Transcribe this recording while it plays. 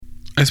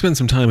I spent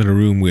some time in a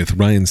room with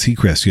Ryan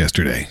Seacrest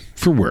yesterday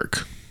for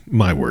work.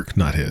 My work,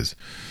 not his.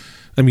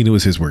 I mean, it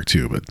was his work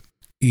too, but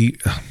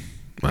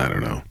I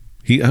don't know.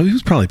 He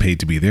was probably paid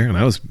to be there, and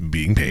I was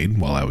being paid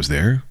while I was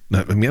there.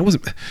 I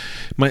wasn't.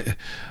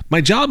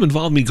 My job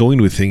involved me going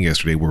to a thing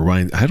yesterday where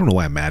Ryan. I don't know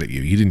why I'm mad at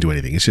you. You didn't do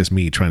anything. It's just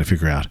me trying to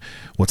figure out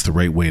what's the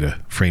right way to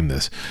frame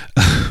this.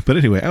 But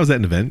anyway, I was at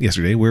an event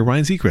yesterday where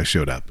Ryan Seacrest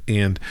showed up,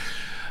 and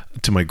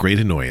to my great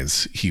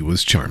annoyance, he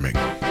was charming.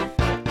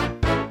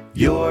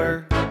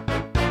 Your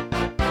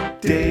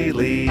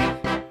Daily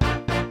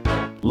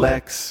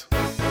Lex. I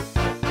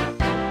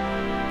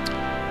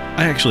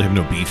actually have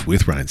no beef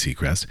with Ryan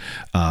Seacrest,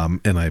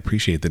 and I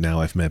appreciate that now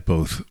I've met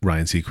both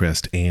Ryan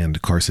Seacrest and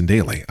Carson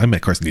Daly. I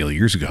met Carson Daly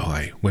years ago.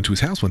 I went to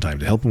his house one time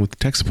to help him with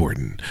tech support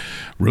and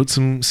wrote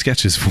some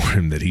sketches for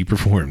him that he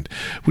performed,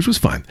 which was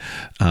fun.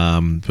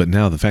 But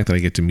now the fact that I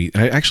get to meet...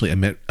 I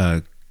met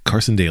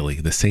Carson Daly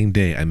the same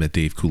day I met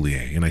Dave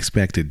Coulier, and I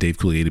expected Dave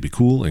Coulier to be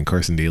cool and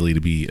Carson Daly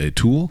to be a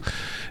tool.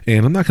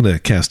 And I'm not going to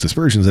cast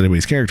aspersions on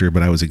anybody's character,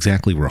 but I was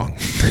exactly wrong.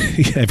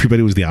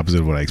 Everybody was the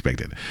opposite of what I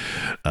expected.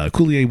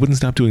 Coulier wouldn't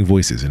stop doing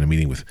voices in a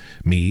meeting with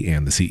me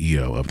and the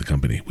CEO of the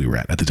company we were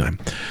at the time.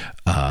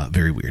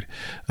 Very weird.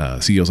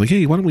 CEO's like,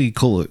 hey, why don't we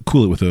cool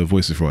it with a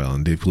voices for a while?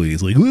 And Dave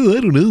Coulier like, well,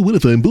 I don't know. What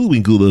if I'm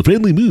Bullwinkle, the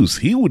friendly moose?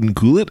 He wouldn't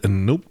cool it.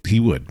 And nope, he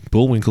would.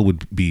 Bullwinkle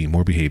would be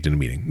more behaved in a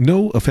meeting.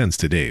 No offense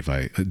to Dave.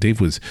 Dave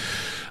was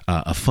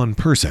a fun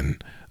person,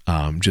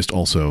 just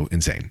also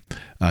insane.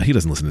 He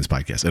doesn't listen to this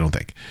podcast, I don't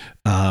think.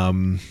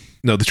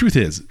 No, the truth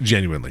is,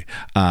 genuinely,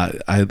 now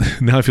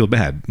I feel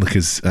bad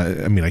because,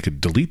 I could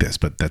delete this,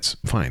 but that's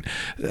fine.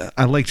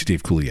 I liked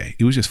Dave Coulier.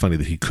 It was just funny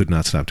that he could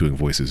not stop doing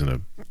voices in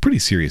a pretty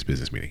serious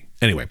business meeting.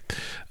 Anyway,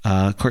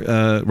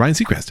 Ryan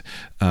Seacrest.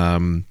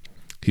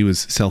 He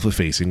was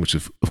self-effacing, which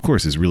of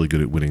course is really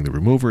good at winning the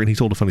room over. And he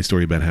told a funny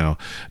story about how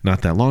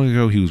not that long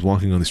ago he was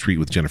walking on the street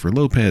with Jennifer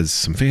Lopez.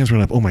 Some fans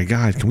run up, oh my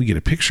God, can we get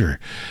a picture?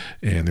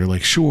 And they're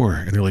like, sure.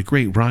 And they're like,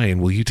 great,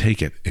 Ryan, will you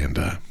take it? And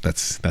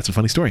that's a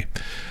funny story.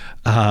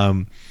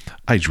 I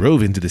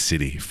drove into the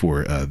city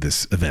for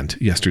this event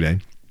yesterday.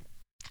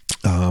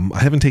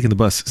 I haven't taken the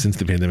bus since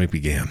the pandemic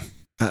began.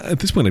 At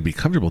this point, I'd be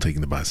comfortable taking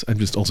the bus. I'm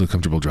just also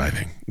comfortable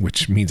driving,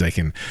 which means I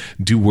can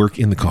do work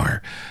in the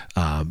car,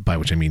 by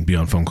which I mean be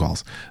on phone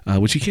calls,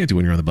 which you can't do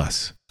when you're on the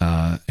bus.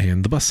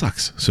 And the bus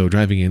sucks. So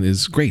driving in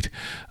is great,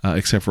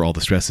 except for all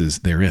the stresses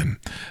therein.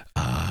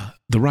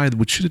 The ride,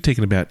 which should have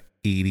taken about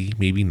 80,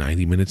 maybe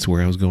 90 minutes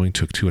where I was going,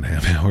 took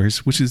 2.5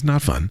 hours, which is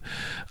not fun.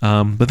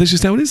 But that's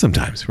just how it is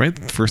sometimes,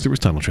 right? First there was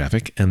tunnel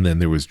traffic, and then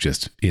there was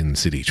just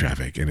in-city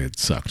traffic, and it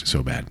sucked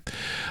so bad.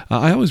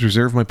 I always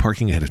reserve my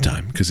parking ahead of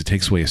time because it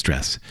takes away a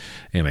stress.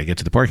 And I get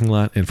to the parking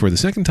lot, and for the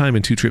second time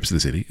in 2 trips to the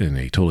city, in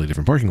a totally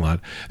different parking lot,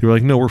 they were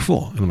like, no, we're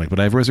full. And I'm like,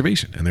 but I have a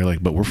reservation. And they're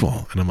like, but we're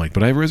full. And I'm like,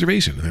 but I have a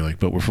reservation. And they're like,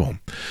 but we're full.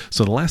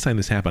 So the last time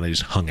this happened, I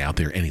just hung out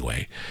there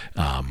anyway.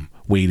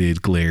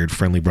 Waited, glared,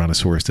 friendly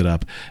brontosaurused it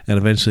up, and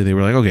eventually they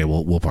were like, okay,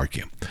 we'll park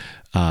you.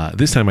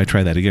 This time I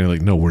tried that again. They're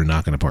like, no, we're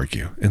not going to park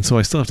you. And so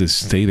I still have to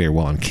stay there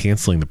while I'm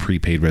canceling the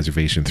prepaid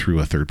reservation through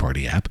a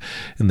third-party app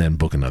and then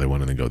book another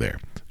one and then go there.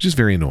 Just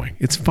very annoying.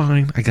 It's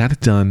fine. I got it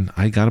done.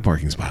 I got a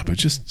parking spot, but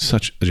just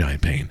such a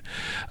giant pain.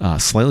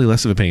 Slightly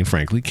less of a pain,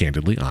 frankly,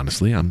 candidly,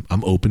 honestly. I'm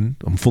open.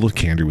 I'm full of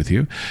candor with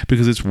you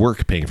because it's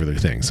work paying for their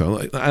thing.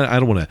 So I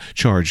don't want to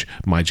charge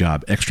my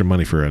job extra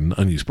money for an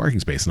unused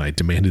parking space, and I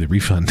demanded a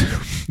refund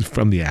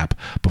from the app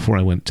before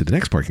I went to the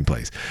next parking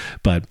place.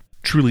 But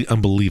truly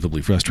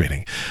unbelievably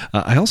frustrating.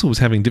 I also was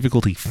having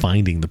difficulty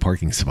finding the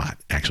parking spot,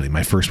 actually,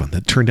 my first one,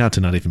 that turned out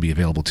to not even be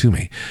available to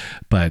me.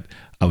 But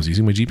I was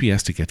using my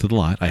GPS to get to the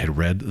lot. I had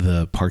read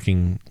the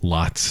parking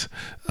lot's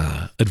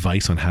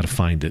advice on how to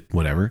find it,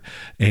 whatever.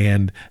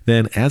 And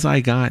then as I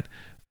got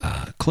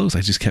close,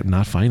 I just kept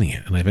not finding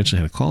it. And I eventually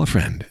had to call a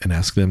friend and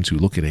ask them to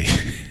look at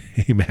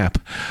a map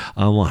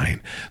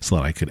online so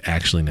that I could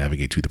actually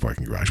navigate to the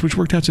parking garage, which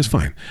worked out just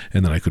fine.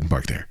 And then I couldn't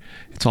park there.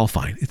 It's all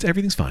fine.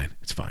 Everything's fine.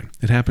 It's fine.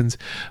 It happens.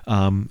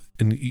 And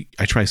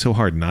I try so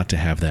hard not to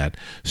have that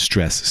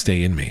stress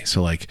stay in me.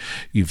 So like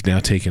you've now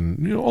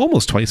taken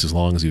almost twice as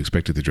long as you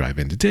expected the drive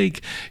in to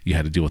take. You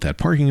had to deal with that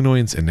parking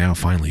annoyance. And now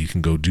finally you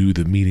can go do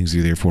the meetings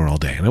you're there for all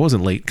day. And I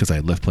wasn't late because I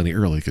had left plenty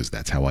early because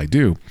that's how I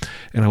do.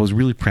 And I was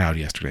really proud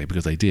yesterday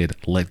because I did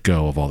let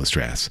go of all the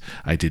stress.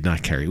 I did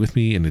not carry it with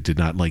me, and it did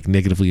not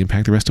negatively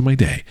impact the rest of my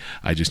day.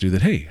 I just knew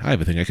that, hey, I have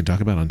a thing I can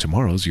talk about on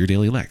tomorrow's Your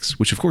Daily Lex,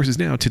 which of course is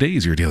now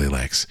today's Your Daily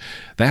Lex.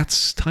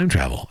 That's time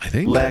travel, I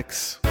think.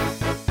 Lex.